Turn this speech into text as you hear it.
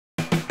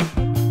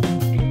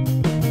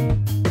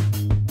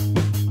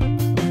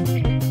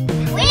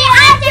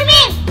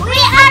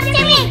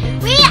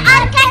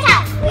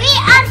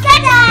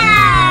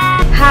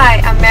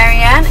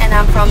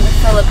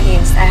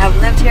Philippines. I have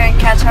lived here in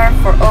Qatar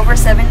for over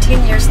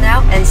 17 years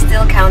now and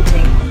still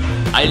counting.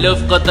 I love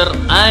Qatar.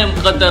 I am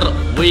Qatar.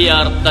 We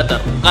are Qatar.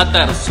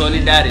 Qatar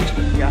solidarity.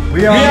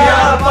 We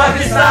are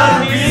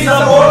Pakistan. We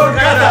support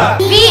Qatar.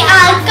 We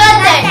are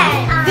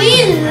Qatar. We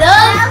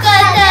love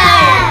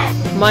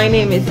Qatar. My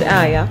name is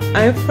Aya.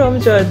 I'm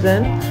from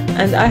Jordan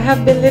and I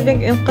have been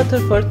living in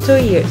Qatar for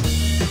 2 years.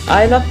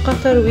 I love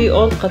Qatar. We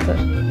all Qatar.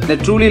 I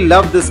truly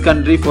love this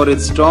country for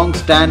its strong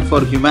stand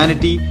for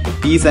humanity,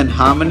 peace and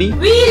harmony.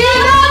 We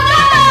love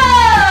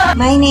Qatar.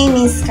 My name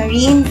is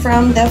Karim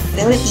from the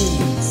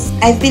Philippines.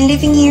 I've been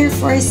living here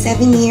for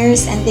 7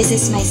 years and this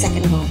is my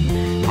second home.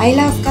 I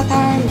love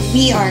Qatar.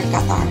 We are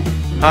Qatar.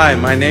 Hi,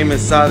 my name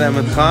is Saad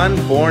Ahmed Khan,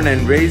 born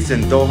and raised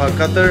in Doha,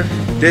 Qatar.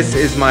 This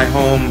is my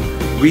home.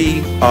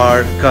 We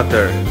are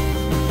Qatar.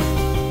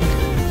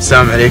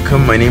 Assalamu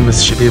alaikum, my name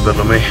is Shabib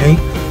al-Rumayhi.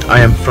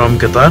 I am from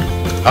Qatar.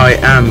 I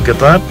am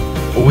Qatar.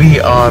 We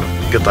are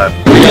Qatar.